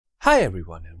Hi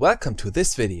everyone and welcome to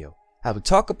this video. I will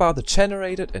talk about the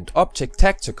generated and object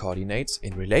texture coordinates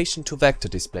in relation to vector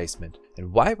displacement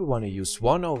and why we want to use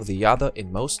one over the other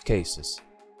in most cases.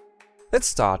 Let's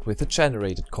start with the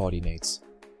generated coordinates.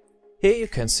 Here you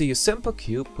can see a simple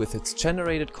cube with its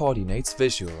generated coordinates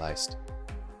visualized.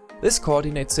 This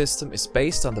coordinate system is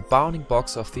based on the bounding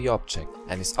box of the object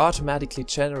and is automatically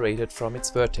generated from its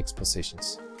vertex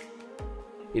positions.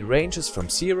 It ranges from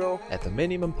 0 at the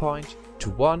minimum point to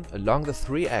 1 along the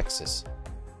 3 axes.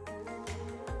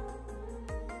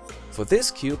 For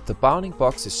this cube, the bounding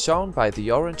box is shown by the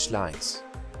orange lines.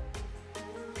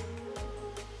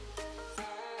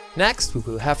 Next, we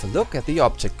will have a look at the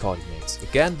object coordinates,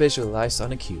 again visualized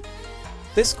on a cube.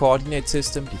 This coordinate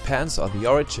system depends on the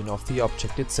origin of the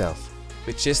object itself,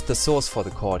 which is the source for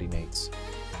the coordinates.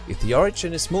 If the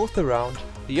origin is moved around,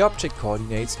 the object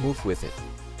coordinates move with it.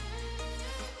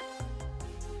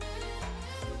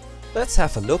 Let's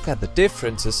have a look at the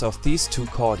differences of these two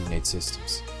coordinate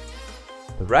systems.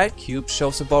 The right cube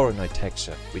shows a Voronoi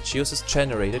texture, which uses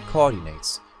generated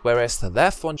coordinates, whereas the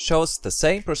left one shows the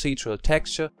same procedural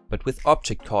texture but with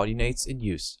object coordinates in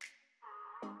use.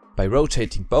 By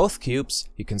rotating both cubes,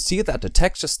 you can see that the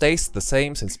texture stays the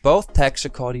same since both texture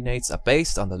coordinates are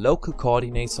based on the local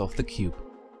coordinates of the cube.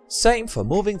 Same for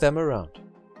moving them around.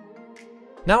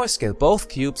 Now I scale both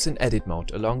cubes in edit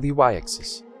mode along the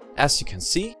y-axis. As you can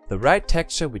see, the right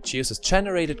texture, which uses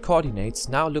generated coordinates,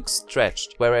 now looks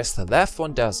stretched, whereas the left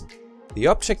one doesn't. The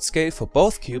object scale for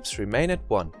both cubes remain at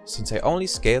 1, since I only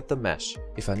scaled the mesh.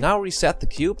 If I now reset the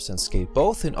cubes and scale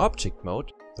both in object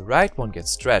mode, the right one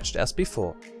gets stretched as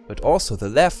before, but also the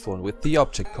left one with the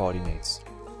object coordinates.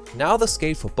 Now the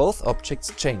scale for both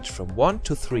objects changed from 1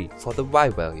 to 3 for the y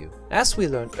value. As we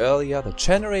learned earlier, the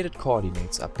generated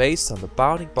coordinates are based on the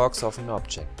bounding box of an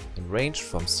object and range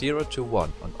from 0 to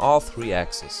 1 on all 3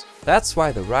 axes. That's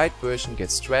why the right version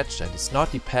gets stretched and is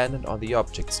not dependent on the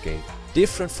object scale.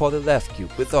 Different for the left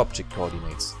cube with object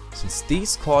coordinates. Since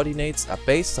these coordinates are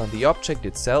based on the object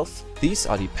itself, these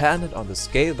are dependent on the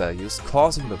scale values,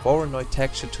 causing the Voronoi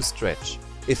texture to stretch.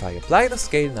 If I apply the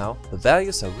scale now, the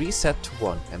values are reset to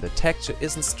 1 and the texture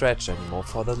isn't stretched anymore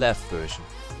for the left version.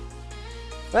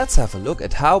 Let's have a look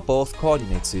at how both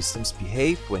coordinate systems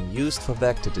behave when used for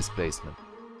vector displacement.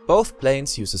 Both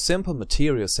planes use a simple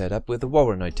material setup with a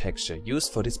Voronoi texture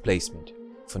used for displacement.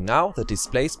 For now, the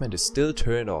displacement is still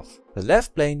turned off. The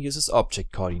left plane uses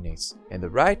object coordinates and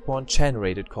the right one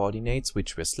generated coordinates,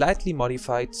 which were slightly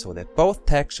modified so that both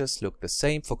textures look the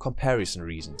same for comparison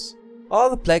reasons. All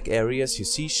the black areas you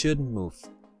see shouldn't move,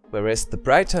 whereas the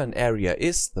brighter an area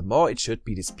is, the more it should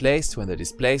be displaced when the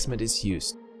displacement is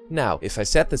used. Now, if I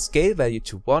set the scale value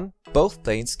to 1, both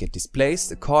planes get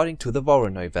displaced according to the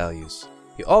Voronoi values.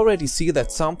 You already see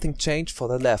that something changed for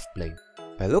the left plane.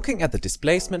 By looking at the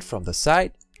displacement from the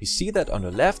side, you see that on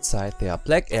the left side there are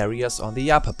black areas on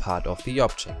the upper part of the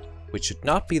object, which should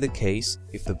not be the case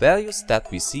if the values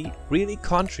that we see really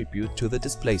contribute to the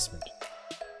displacement.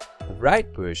 The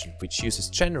right version, which uses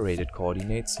generated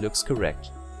coordinates, looks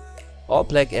correct. All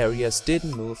black areas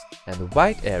didn't move and the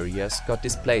white areas got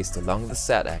displaced along the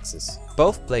z-axis.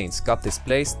 Both planes got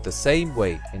displaced the same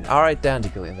way and are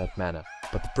identical in that manner.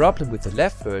 But the problem with the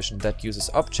left version that uses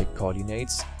object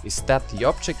coordinates is that the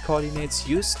object coordinates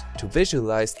used to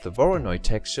visualize the Voronoi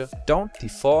texture don't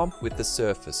deform with the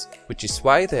surface, which is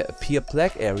why there appear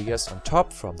black areas on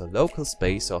top from the local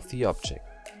space of the object.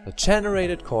 The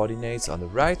generated coordinates on the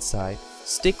right side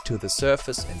stick to the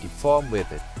surface and deform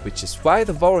with it, which is why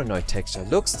the Voronoi texture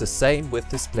looks the same with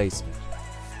displacement.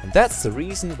 And that's the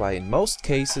reason why in most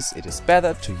cases it is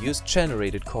better to use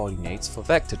generated coordinates for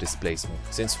vector displacement,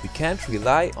 since we can't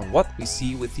rely on what we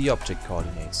see with the object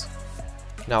coordinates.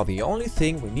 Now the only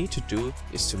thing we need to do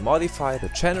is to modify the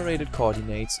generated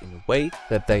coordinates in a way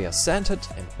that they are centered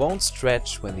and won't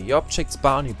stretch when the object's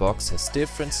bounding box has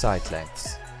different side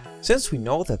lengths. Since we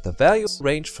know that the values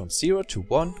range from 0 to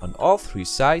 1 on all 3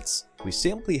 sides, we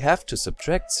simply have to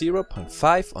subtract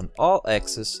 0.5 on all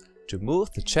axes to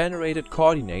move the generated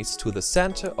coordinates to the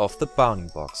center of the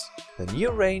bounding box. The new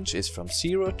range is from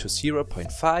 0 to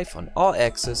 0.5 on all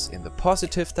axes in the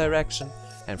positive direction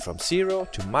and from 0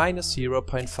 to minus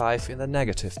 0.5 in the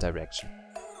negative direction.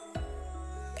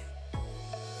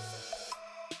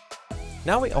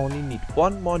 Now we only need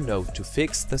one more node to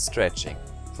fix the stretching.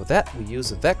 For that we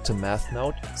use a vector math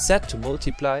node set to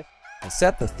multiply and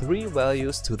set the 3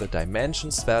 values to the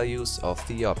dimensions values of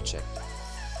the object.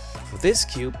 For this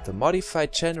cube, the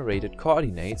modified generated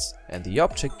coordinates and the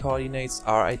object coordinates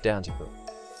are identical.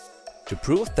 To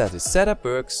prove that this setup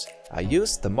works, I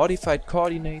used the modified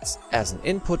coordinates as an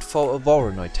input for a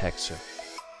Voronoi texture.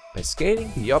 By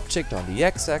scaling the object on the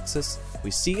x-axis,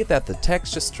 we see that the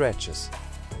texture stretches.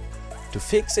 To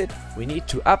fix it, we need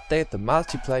to update the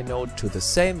multiply node to the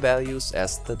same values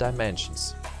as the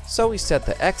dimensions. So we set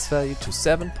the x value to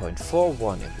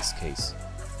 7.41 in this case.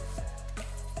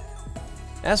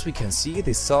 As we can see,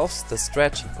 this solves the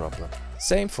stretching problem.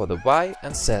 Same for the y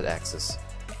and z axis.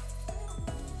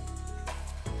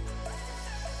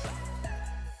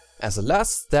 As a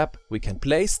last step, we can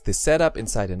place the setup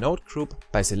inside a node group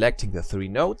by selecting the 3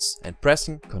 nodes and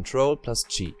pressing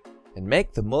Ctrl+G, and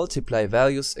make the multiply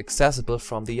values accessible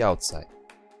from the outside.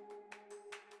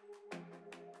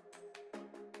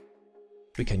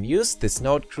 We can use this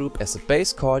node group as a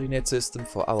base coordinate system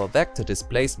for our vector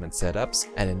displacement setups,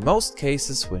 and in most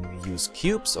cases when we use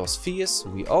cubes or spheres,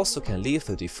 we also can leave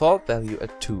the default value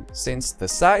at 2, since the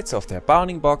sides of their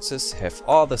bounding boxes have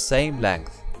all the same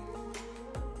length.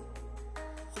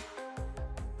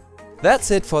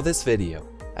 That's it for this video.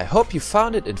 I hope you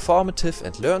found it informative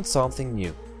and learned something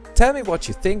new. Tell me what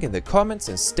you think in the comments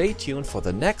and stay tuned for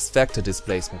the next vector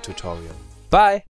displacement tutorial. Bye!